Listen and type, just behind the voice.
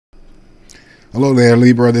Hello there,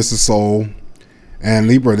 Libra. This is Soul. And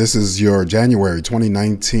Libra, this is your January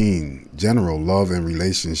 2019 general love and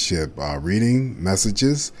relationship reading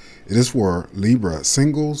messages. It is for Libra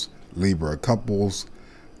singles, Libra couples,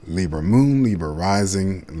 Libra moon, Libra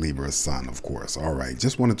rising, Libra sun, of course. All right.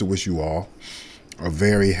 Just wanted to wish you all a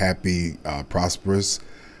very happy, prosperous,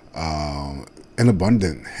 and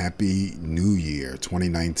abundant happy new year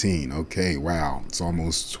 2019. Okay. Wow. It's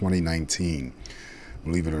almost 2019.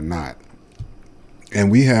 Believe it or not. And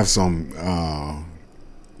we have some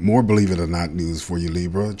more believe it or not news for you,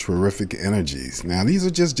 Libra. Terrific energies. Now, these are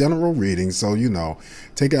just general readings, so,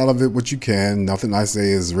 take out of it what you can. Nothing I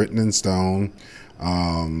say is written in stone.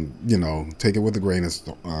 Take it with a grain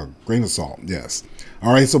of salt. Yes.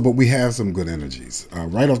 All right, but we have some good energies.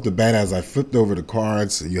 Right off the bat, as I flipped over the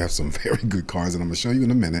cards, you have some very good cards, and I'm going to show you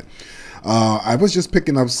in a minute. I was just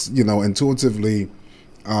picking up, intuitively,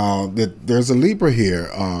 that there's a Libra here,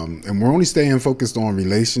 and we're only staying focused on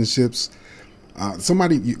relationships.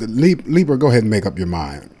 Libra, go ahead and make up your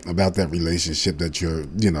mind about that relationship that you're,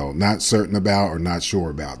 not certain about or not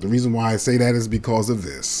sure about. The reason why I say that is because of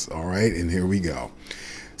this. All right, and here we go.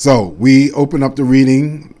 So we open up the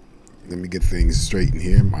reading. Let me get things straight in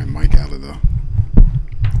here. My mic out of the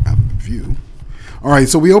view. All right,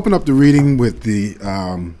 so we open up the reading with the.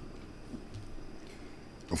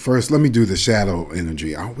 First, let me do the shadow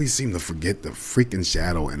energy. I always seem to forget the freaking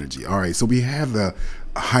shadow energy. All right, so we have the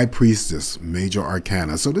High Priestess, Major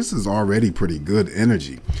Arcana. So this is already pretty good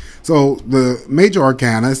energy. So the Major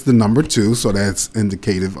Arcana is the number 2, so that's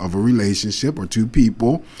indicative of a relationship or two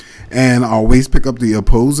people. And always pick up the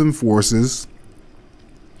opposing forces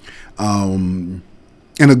in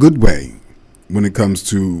a good way. When it comes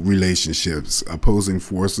to relationships, opposing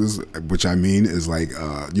forces, which I mean is like,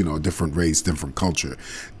 different race, different culture,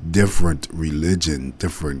 different religion,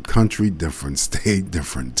 different country, different state,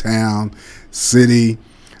 different town, city,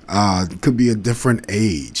 could be a different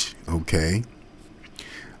age, okay?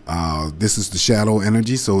 This is the shadow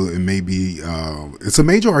energy, so it may be, it's a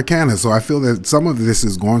major arcana, so I feel that some of this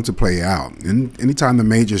is going to play out. And anytime the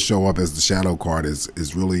majors show up as the shadow card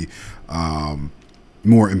is really,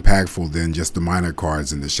 more impactful than just the minor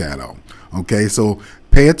cards in the shadow. Okay, so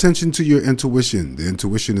pay attention to your intuition. The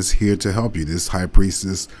intuition is here to help you. This High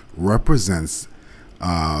Priestess represents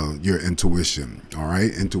your intuition. All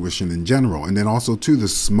right, intuition in general. And then also too, the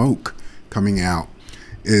smoke coming out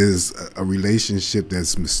is a relationship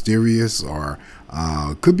that's mysterious, or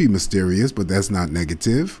could be mysterious, but that's not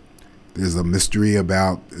negative. There's a mystery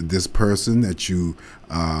about this person that you,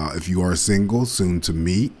 if you are single, soon to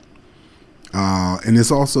meet. And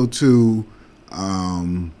it's also to,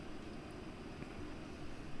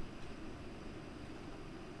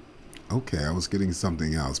 okay, I was getting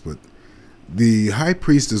something else, but the High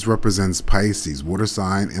Priestess represents Pisces, water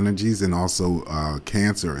sign energies, and also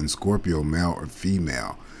Cancer and Scorpio, male or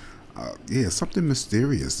female. Yeah, something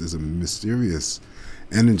mysterious. There's a mysterious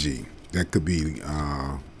energy that could be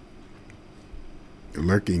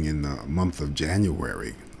lurking in the month of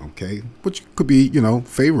January, okay, which could be,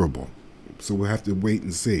 favorable. So we'll have to wait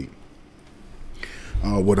and see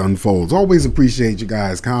what unfolds. Always appreciate you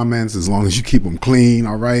guys' comments, as long as you keep them clean.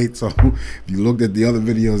 All right. So if you looked at the other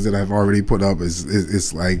videos that I've already put up,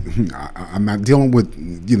 it's like I'm not dealing with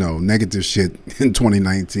negative shit in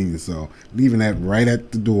 2019. So leaving that right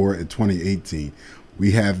at the door at 2018.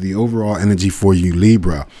 We have the overall energy for you,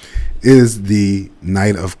 Libra, is the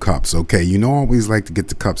Knight of Cups. Okay, I always like to get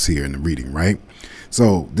the cups here in the reading, right?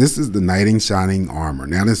 So this is the knight in shining armor.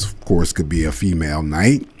 Now this, of course, could be a female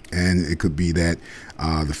knight, and it could be that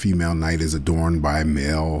the female knight is adorned by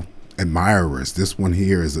male admirers. This one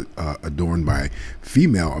here is adorned by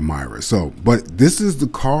female admirers. So, but this is the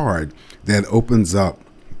card that opens up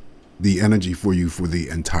the energy for you for the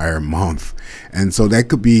entire month. And so that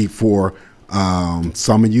could be for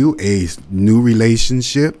some of you, a new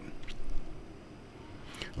relationship.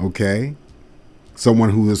 Okay. Someone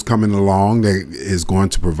who is coming along that is going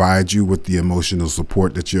to provide you with the emotional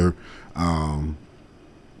support that you're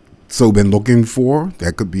so been looking for.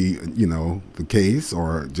 That could be, the case,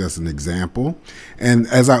 or just an example. And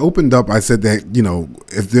as I opened up, I said that,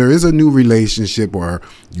 if there is a new relationship, or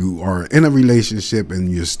you are in a relationship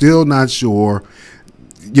and you're still not sure,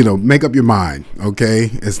 make up your mind.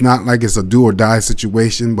 Okay. It's not like it's a do or die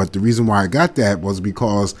situation, but the reason why I got that was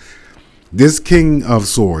because this King of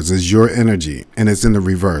Swords is your energy, and it's in the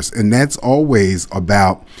reverse. And that's always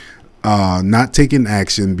about not taking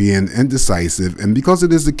action, being indecisive. And because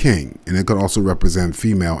it is the king, and it could also represent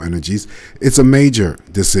female energies, it's a major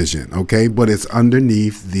decision, okay? But it's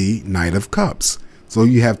underneath the Knight of Cups. So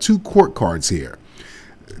you have two court cards here.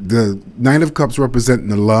 The Knight of Cups representing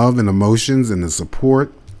the love and emotions and the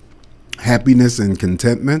support, happiness and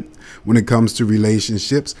contentment when it comes to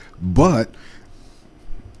relationships. But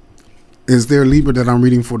is there a Libra that I'm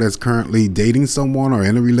reading for that's currently dating someone or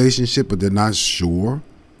in a relationship, but they're not sure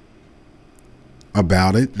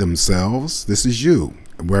about it themselves? This is you,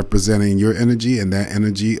 representing your energy and that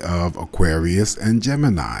energy of Aquarius and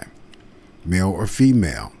Gemini, male or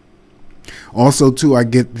female. Also, too, I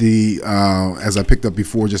get the, as I picked up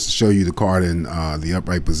before, just to show you the card in the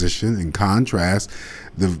upright position. In contrast,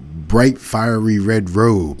 the bright, fiery red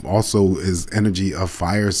robe also is energy of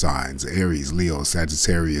fire signs, Aries, Leo,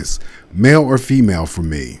 Sagittarius, male or female for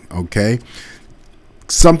me, okay?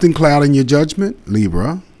 Something clouding your judgment,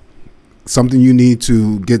 Libra. Something you need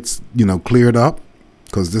to get, cleared up,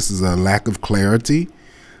 because this is a lack of clarity.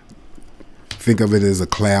 Think of it as a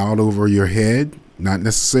cloud over your head. Not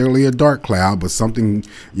necessarily a dark cloud, but something,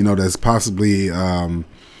 that's possibly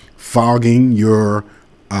fogging your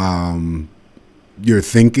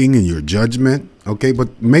thinking and your judgment. Okay,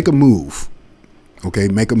 but make a move. Okay,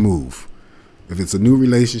 make a move. If it's a new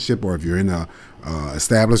relationship or if you're in a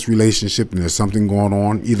established relationship and there's something going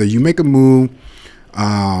on, either you make a move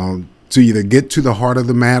to either get to the heart of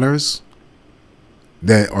the matters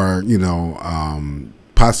that are,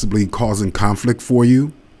 possibly causing conflict for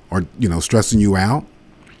you, or, stressing you out,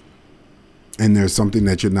 and there's something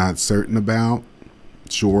that you're not certain about,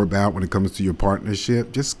 sure about when it comes to your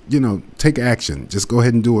partnership, just, take action. Just go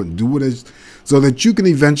ahead and do it. Do it so that you can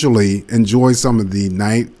eventually enjoy some of the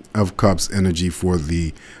Knight of Cups energy for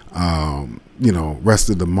the, rest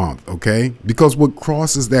of the month, okay? Because what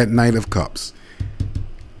crosses that Knight of Cups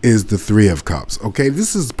is the Three of Cups. Okay,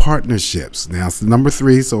 this is partnerships. Now it's the number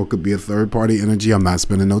 3, so it could be a third party energy. I'm not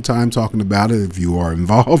spending no time talking about it. If you are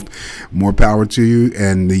involved, more power to you.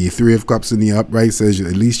 And the Three of Cups in the upright says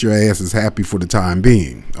at least your ass is happy for the time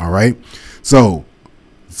being. All right, so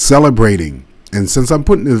celebrating. And since I'm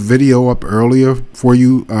putting the video up earlier for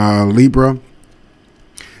you, Libra,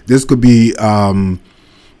 this could be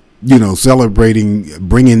celebrating,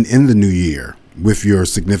 bringing in the new year with your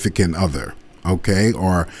significant other. Okay,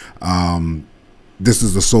 or this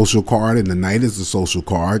is the social card, and the Knight is the social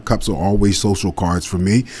card. Cups are always social cards for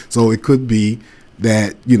me. So it could be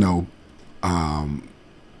that, not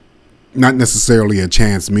necessarily a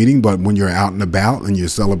chance meeting, but when you're out and about and you're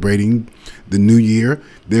celebrating the new year,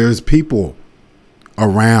 there's people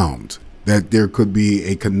around that there could be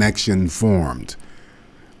a connection formed.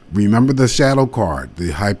 Remember the shadow card,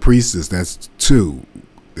 the High Priestess, that's 2.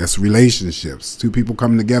 That's relationships, 2 people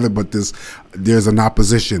coming together, but there's an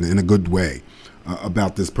opposition in a good way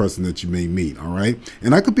about this person that you may meet, all right?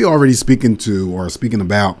 And I could be already speaking to or speaking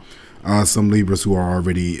about some Libras who are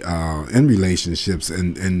already in relationships,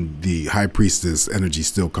 and the High Priestess energy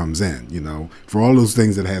still comes in, for all those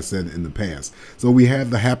things that I have said in the past. So we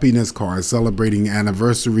have the happiness card, celebrating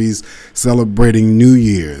anniversaries, celebrating New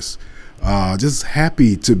Year's. Just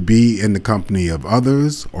happy to be in the company of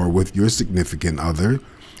others or with your significant other.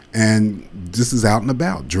 And this is out and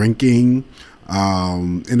about, drinking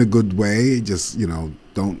in a good way. Just,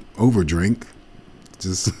 don't overdrink.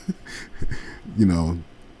 Just,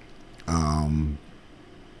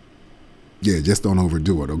 just don't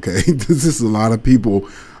overdo it, okay? This is a lot of people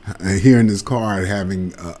here in this card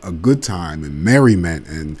having a good time and merriment.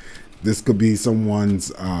 And this could be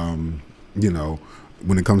someone's, when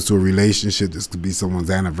it comes to a relationship, this could be someone's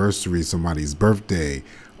anniversary, somebody's birthday.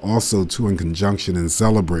 Also, too, in conjunction and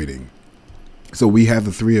celebrating. So we have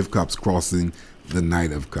the Three of Cups crossing the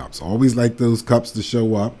Knight of Cups. Always like those cups to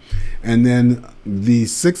show up. And then the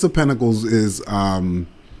Six of Pentacles is the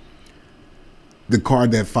card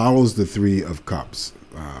that follows the Three of Cups.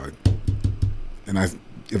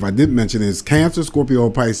 If I did mention, it's Cancer, Scorpio,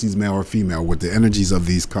 Pisces, male or female, with the energies of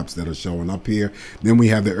these cups that are showing up here. Then we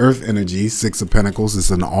have the Earth energy, 6 of Pentacles. It's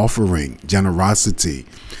an offering, generosity.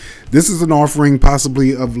 This is an offering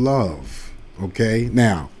possibly of love, okay?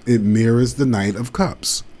 Now, it mirrors the Knight of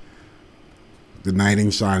Cups, the knight in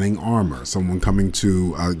shining armor, someone coming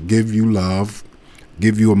to give you love,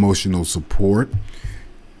 give you emotional support,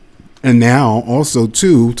 and now also,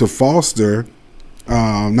 too, to foster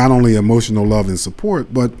not only emotional love and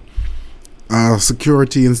support, but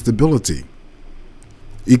security and stability.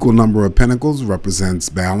 Equal number of pentacles represents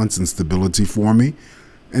balance and stability for me,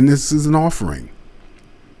 and this is an offering.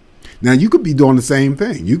 Now, you could be doing the same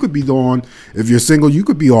thing. You could be doing, if you're single, you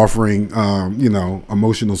could be offering,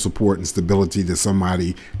 emotional support and stability to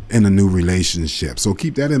somebody in a new relationship. So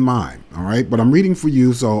keep that in mind, all right? But I'm reading for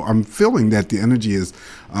you, so I'm feeling that the energy is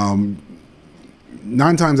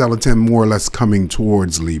 9 times out of 10 more or less coming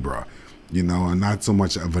towards Libra. you know, and not so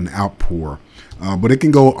much of an outpour. But it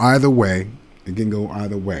can go either way. It can go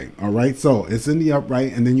either way. All right. So it's in the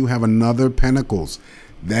upright, and then you have another Pentacles.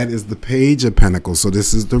 That is the Page of Pentacles. So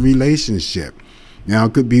this is the relationship. Now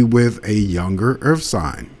it could be with a younger earth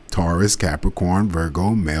sign, Taurus, Capricorn,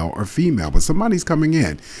 Virgo, male or female, but somebody's coming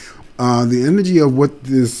in. The energy of what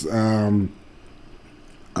this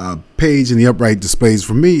page in the upright displays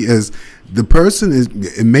for me is the person is,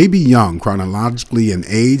 it may be young chronologically in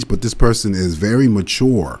age, but this person is very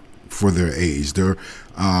mature for their age. They're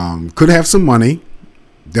could have some money,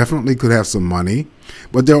 definitely could have some money,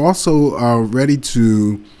 but they're also ready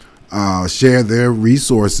to share their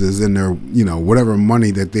resources and their, you know, whatever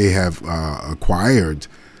money that they have acquired.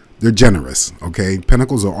 They're generous, okay?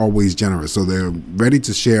 Pentacles are always generous, so they're ready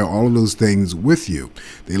to share all of those things with you.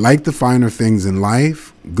 They like the finer things in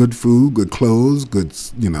life: good food, good clothes, good,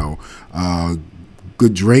 you know,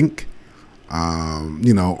 good drink,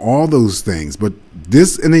 you know, all those things. But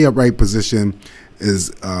this in the upright position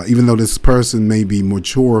is, even though this person may be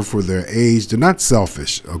mature for their age, they're not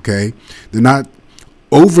selfish, okay? They're not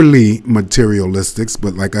overly materialistic,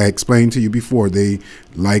 but like I explained to you before, they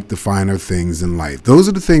like the finer things in life. Those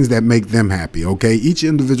are the things that make them happy, okay? Each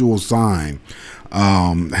individual sign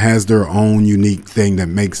has their own unique thing that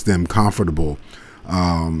makes them comfortable.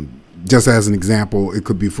 Just as an example, it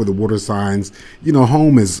could be for the water signs, you know,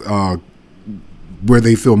 home is where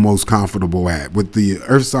they feel most comfortable at. With the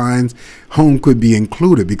earth signs, home could be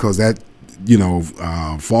included because that, you know,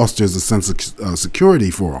 fosters a sense of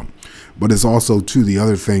security for them. But it's also, too, the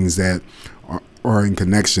other things that are in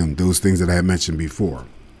connection, those things that I had mentioned before.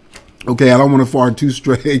 Okay, I don't want to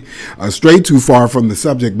stray too far from the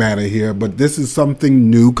subject matter here, but this is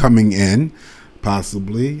something new coming in,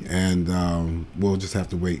 possibly, and we'll just have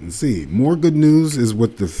to wait and see. More good news is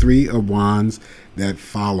with the Three of Wands that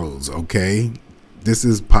follows, okay? This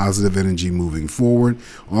is positive energy moving forward.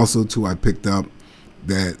 Also, too, I picked up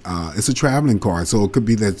that it's a traveling card, so it could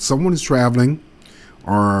be that someone is traveling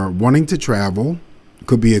or wanting to travel.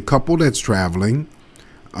 Could be a couple that's traveling,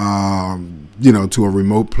 you know, to a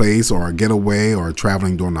remote place or a getaway, or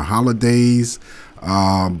traveling during the holidays.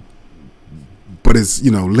 But it's, you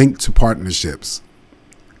know, linked to partnerships.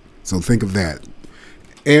 So think of that.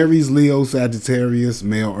 Aries, Leo, Sagittarius,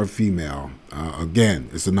 male or female. Again,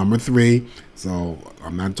 it's the number 3. So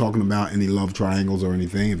I'm not talking about any love triangles or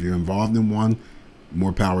anything. If you're involved in one,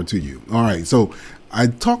 more power to you. All right. So I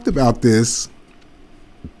talked about this.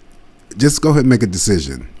 Just go ahead and make a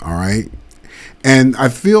decision, all right? And I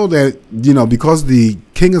feel that, you know, because the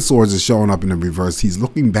King of Swords is showing up in the reverse, he's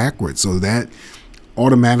looking backwards. So that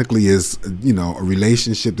automatically is, you know, a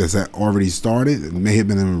relationship that's already started. It may have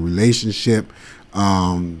been in a relationship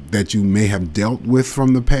that you may have dealt with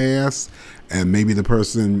from the past. And maybe the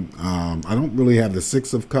person, I don't really have the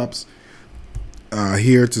Six of Cups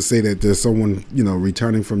here to say that there's someone, you know,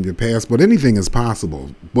 returning from your past. But anything is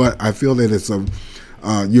possible. But I feel that it's a...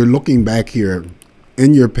 you're looking back here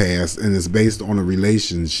in your past, and it's based on a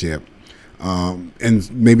relationship,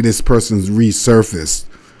 and maybe this person's resurfaced,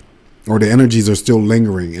 or the energies are still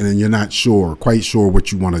lingering, and then you're not quite sure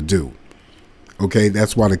what you want to do. Okay,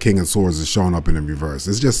 that's why the King of Swords is showing up in the reverse.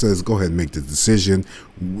 It just says go ahead and make the decision.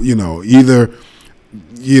 You know, either,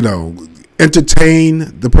 you know,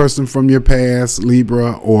 entertain the person from your past,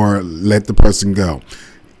 Libra, or let the person go.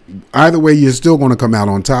 Either way, you're still going to come out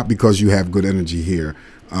on top because you have good energy here.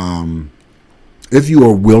 If you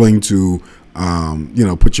are willing to, you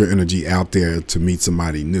know, put your energy out there to meet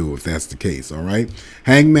somebody new, if that's the case. All right.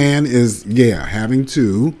 Hangman is, yeah, having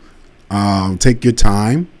to take your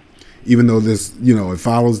time, even though this, you know, it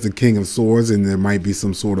follows the King of Swords, and there might be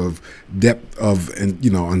some sort of depth of, you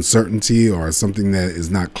know, uncertainty or something that is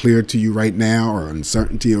not clear to you right now, or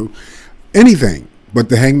uncertainty or anything. But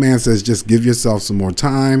the Hangman says just give yourself some more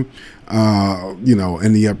time, you know,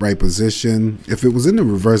 in the upright position. If it was in the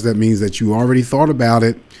reverse, that means that you already thought about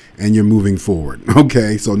it and you're moving forward.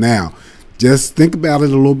 Okay, so now just think about it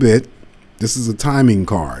a little bit. This is a timing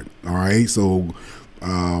card, all right? So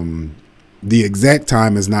the exact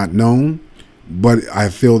time is not known, but I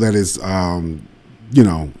feel that it's, you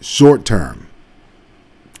know, short term.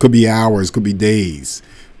 Could be hours, could be days.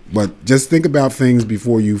 But just think about things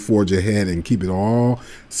before you forge ahead, and keep it all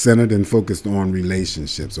centered and focused on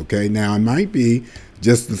relationships, okay? Now, it might be,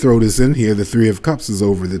 just to throw this in here, the Three of Cups is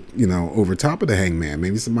over the, you know, over top of the Hangman.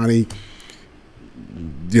 Maybe somebody,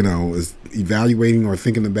 you know, is evaluating or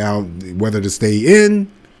thinking about whether to stay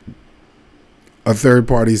in a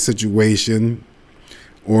third-party situation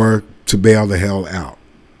or to bail the hell out,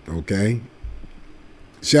 okay?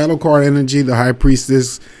 Shadow card energy, the High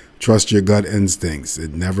Priestess, Trust your gut instincts.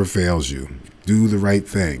 It never fails you. Do the right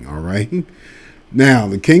thing, all right? Now,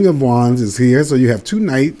 the King of Wands is here. So you have two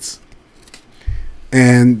knights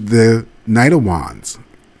and the Knight of Wands.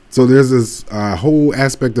 So there's this whole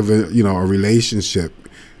aspect of a relationship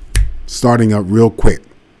starting up real quick,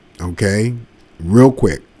 okay? Real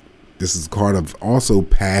quick. This is a card of also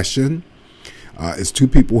passion. It's two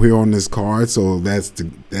people here on this card, so that's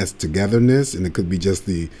togetherness, and it could be just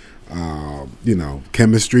the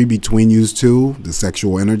chemistry between you two, the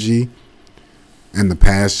sexual energy and the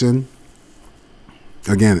passion.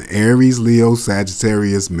 Again, Aries, Leo,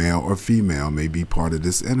 Sagittarius, male or female, may be part of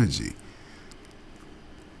this energy.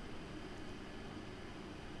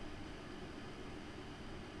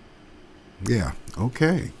 Yeah,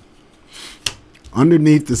 okay.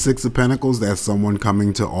 Underneath the Six of Pentacles, that's someone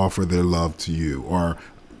coming to offer their love to you, or,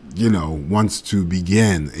 wants to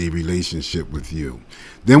begin a relationship with you.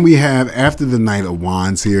 Then we have, after the Knight of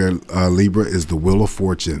Wands here, Libra, is the Wheel of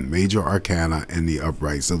Fortune, Major Arcana, and the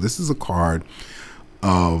Upright. So this is a card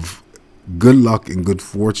of good luck and good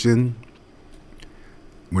fortune.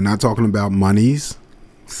 We're not talking about monies.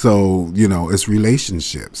 So, it's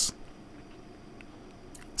relationships.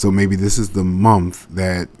 So maybe this is the month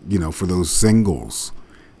that, for those singles,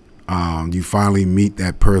 you finally meet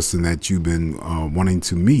that person that you've been wanting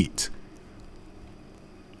to meet.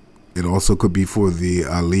 It also could be for the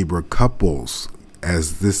Libra couples,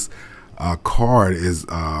 as this card is,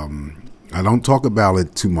 I don't talk about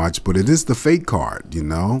it too much, but it is the fate card,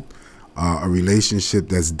 a relationship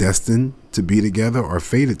that's destined to be together or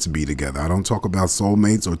fated to be together. I don't talk about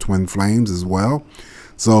soulmates or twin flames as well.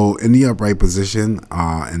 So in the upright position,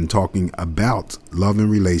 and talking about love and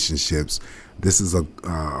relationships, this is a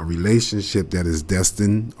relationship that is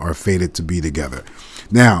destined or fated to be together.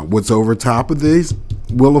 Now, what's over top of this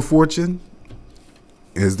Wheel of Fortune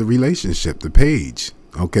is the relationship, the page.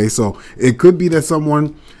 Okay, so it could be that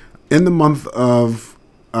someone in the month of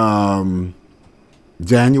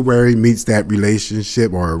January meets that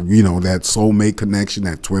relationship, or, that soulmate connection,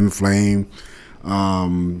 that twin flame,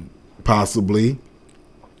 possibly.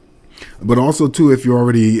 But also, too, if you're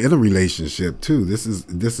already in a relationship, too, this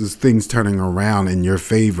is things turning around in your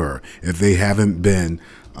favor if they haven't been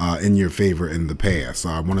in your favor in the past. So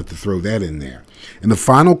I wanted to throw that in there. And the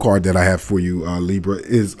final card that I have for you, Libra,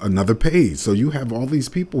 is another page. So you have all these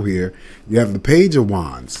people here. You have the Page of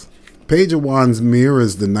Wands. Page of Wands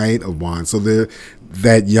mirrors the Knight of Wands. So they're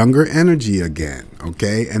that younger energy again,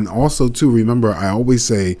 okay? And also, too, remember, I always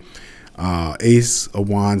say, Ace of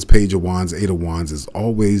Wands, Page of Wands, Eight of Wands is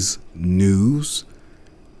always news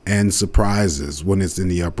and surprises when it's in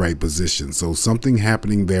the upright position. So something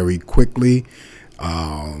happening very quickly,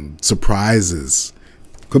 surprises.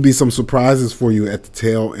 Could be some surprises for you at the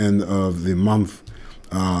tail end of the month.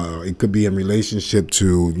 It could be in relationship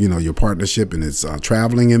to, your partnership, and it's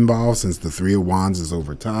traveling involved, since the Three of Wands is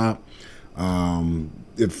over top.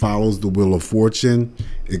 It follows the Wheel of Fortune.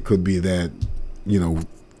 It could be that,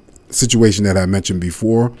 situation that I mentioned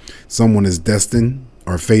before, someone is destined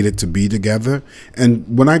or fated to be together.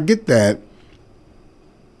 And when I get that,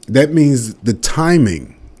 that means the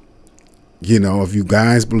timing, if you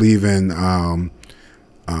guys believe in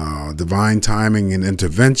divine timing and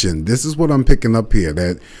intervention, this is what I'm picking up here,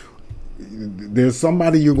 that there's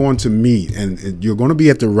somebody you're going to meet, and you're going to be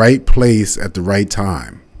at the right place at the right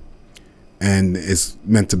time, and it's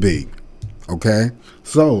meant to be. Okay,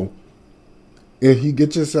 so if you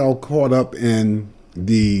get yourself caught up in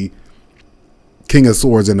the King of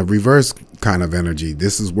Swords and the reverse kind of energy,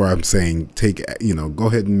 this is where I'm saying go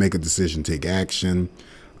ahead and make a decision, take action,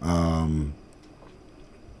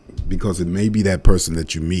 because it may be that person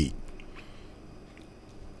that you meet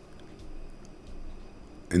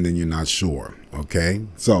and then you're not sure. Okay,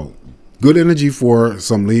 so good energy for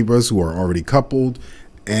some Libras who are already coupled,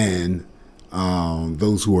 and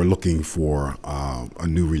those who are looking for a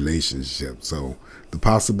new relationship. So the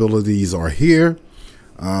possibilities are here.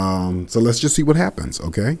 So let's just see what happens.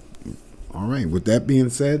 Okay. All right. With that being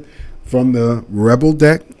said, from the Rebel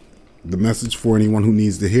deck, the message for anyone who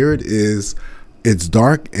needs to hear it is, it's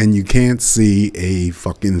dark and you can't see a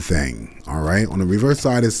fucking thing. All right. On the reverse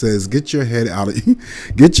side, it says, get your head out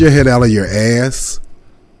of your ass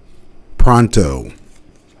pronto.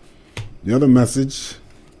 The other message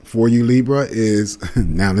for you, Libra, is,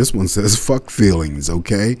 now this one says fuck feelings,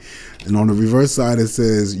 okay? And on the reverse side, it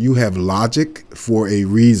says, you have logic for a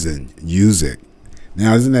reason, use it.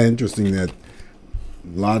 Now, isn't that interesting that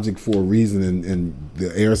logic for a reason in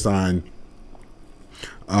the air sign,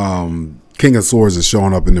 King of Swords is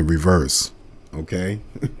showing up in the reverse, okay?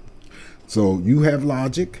 So you have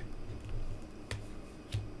logic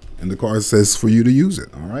And the card says for you to use it.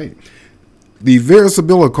 All right. The Vera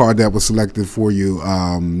Sibilla card that was selected for you,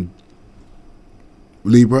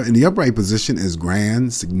 Libra, in the upright position is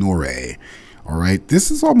Grand Signore. All right.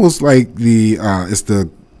 This is almost like it's the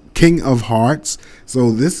King of Hearts.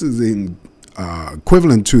 So this is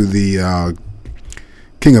equivalent to the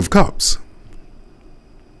King of Cups.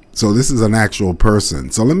 So this is an actual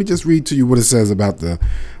person. So let me just read to you what it says about the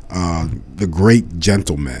great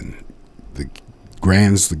gentleman, the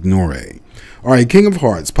Grand Signore. All right, King of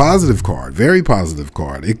Hearts, positive card, very positive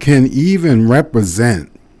card. It can even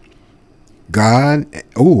represent God.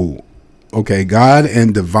 Oh, okay, God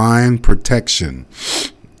and divine protection.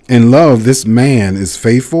 In love, this man is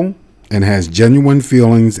faithful and has genuine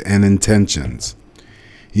feelings and intentions.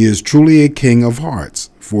 He is truly a king of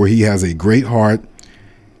hearts, for he has a great heart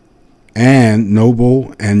and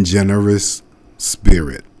noble and generous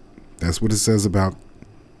spirit. That's what it says about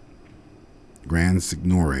Grand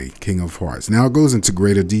Signore, King of Hearts. Now it goes into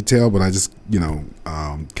greater detail, but I just,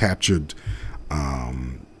 captured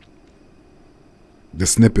the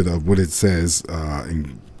snippet of what it says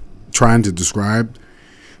in trying to describe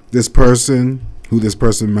this person, who this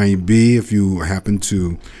person may be, if you happen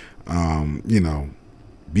to,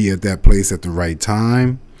 be at that place at the right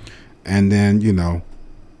time. And then,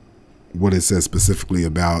 what it says specifically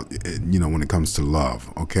about, when it comes to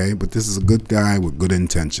love. Okay. But this is a good guy with good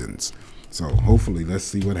intentions. So hopefully let's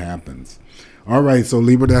see what happens. All right. So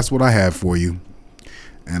Libra, that's what I have for you.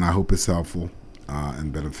 And I hope it's helpful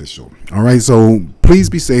and beneficial. All right. So please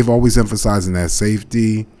be safe. Always emphasizing that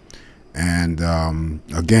safety. And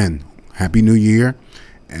again, Happy New Year.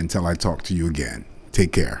 Until I talk to you again.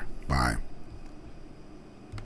 Take care. Bye.